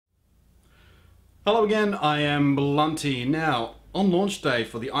Hello again, I am Blunty. Now, on launch day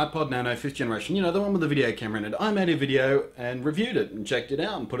for the iPod Nano 5th generation, you know, the one with the video camera in it, I made a video and reviewed it and checked it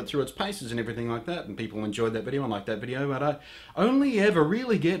out and put it through its paces and everything like that, and people enjoyed that video and liked that video, but I only ever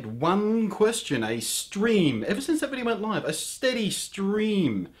really get one question, a stream, ever since that video went live, a steady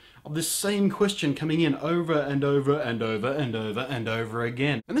stream of this same question coming in over and over and over and over and over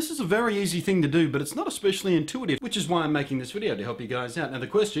again. And this is a very easy thing to do, but it's not especially intuitive, which is why I'm making this video, to help you guys out. Now the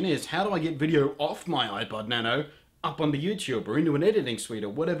question is, how do I get video off my iPod Nano up onto YouTube or into an editing suite or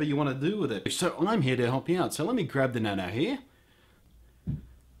whatever you want to do with it? So I'm here to help you out. So let me grab the Nano here.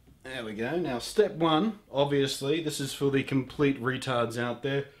 There we go. Now step one, obviously, this is for the complete retards out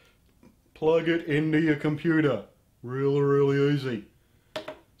there. Plug it into your computer. Really easy.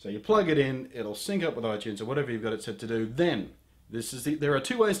 So you plug it in, it'll sync up with iTunes or whatever you've got it set to do. Then, there are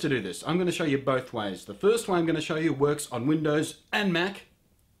two ways to do this. I'm going to show you both ways. The first way I'm going to show you works on Windows and Mac.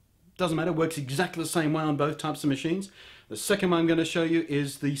 Doesn't matter, works exactly the same way on both types of machines. The second one I'm going to show you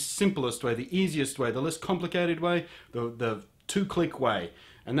is the simplest way, the easiest way, the less complicated way, the two-click way.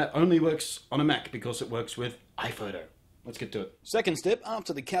 And that only works on a Mac because it works with iPhoto. Let's get to it. Second step,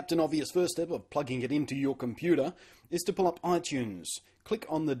 after the Captain Obvious first step of plugging it into your computer, is to pull up iTunes. Click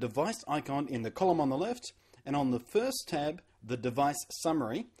on the device icon in the column on the left, and on the first tab, the device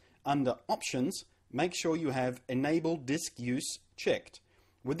summary, under options, make sure you have enable disk use checked.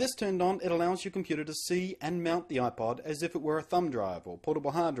 With this turned on, it allows your computer to see and mount the iPod as if it were a thumb drive or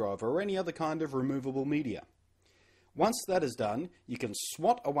portable hard drive or any other kind of removable media. Once that is done, you can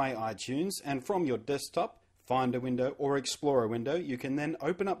swat away iTunes, and from your desktop, Finder window or Explorer window, you can then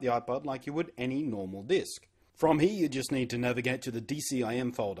open up the iPod like you would any normal disk. From here, you just need to navigate to the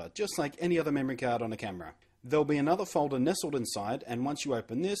DCIM folder, just like any other memory card on a camera. There'll be another folder nestled inside, and once you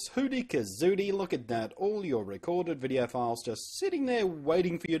open this, hooty kazooty, look at that, all your recorded video files just sitting there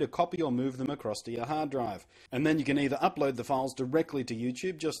waiting for you to copy or move them across to your hard drive. And then you can either upload the files directly to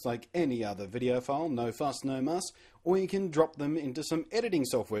YouTube, just like any other video file, no fuss, no muss, or you can drop them into some editing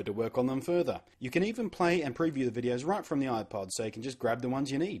software to work on them further. You can even play and preview the videos right from the iPod, so you can just grab the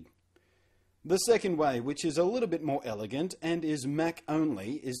ones you need. The second way, which is a little bit more elegant and is Mac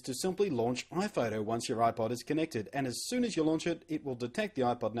only, is to simply launch iPhoto once your iPod is connected, and as soon as you launch it, it will detect the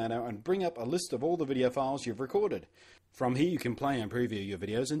iPod Nano and bring up a list of all the video files you've recorded. From here you can play and preview your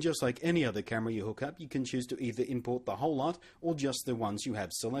videos, and just like any other camera you hook up, you can choose to either import the whole lot or just the ones you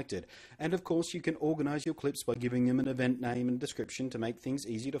have selected. And of course you can organize your clips by giving them an event name and description to make things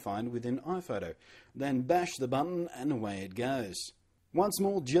easy to find within iPhoto. Then bash the button and away it goes. Once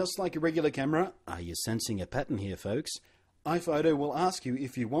more, just like a regular camera, are you sensing a pattern here, folks? iPhoto will ask you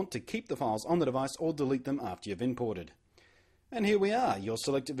if you want to keep the files on the device or delete them after you've imported. And here we are, your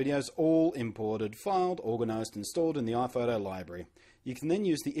selected videos all imported, filed, organized and stored in the iPhoto library. You can then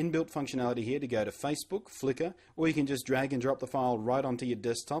use the inbuilt functionality here to go to Facebook, Flickr, or you can just drag and drop the file right onto your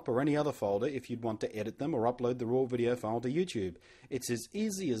desktop or any other folder if you'd want to edit them or upload the raw video file to YouTube. It's as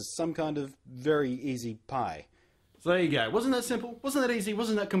easy as some kind of very easy pie. So there you go. Wasn't that simple? Wasn't that easy?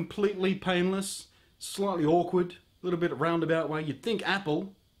 Wasn't that completely painless? Slightly awkward, a little bit roundabout way. You'd think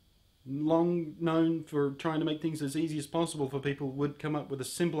Apple, long known for trying to make things as easy as possible for people, would come up with a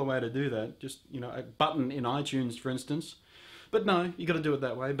simpler way to do that. Just, you know, a button in iTunes, for instance. But no, you got to do it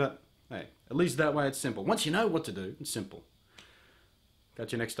that way. But hey, at least that way it's simple. Once you know what to do, it's simple.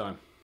 Catch you next time.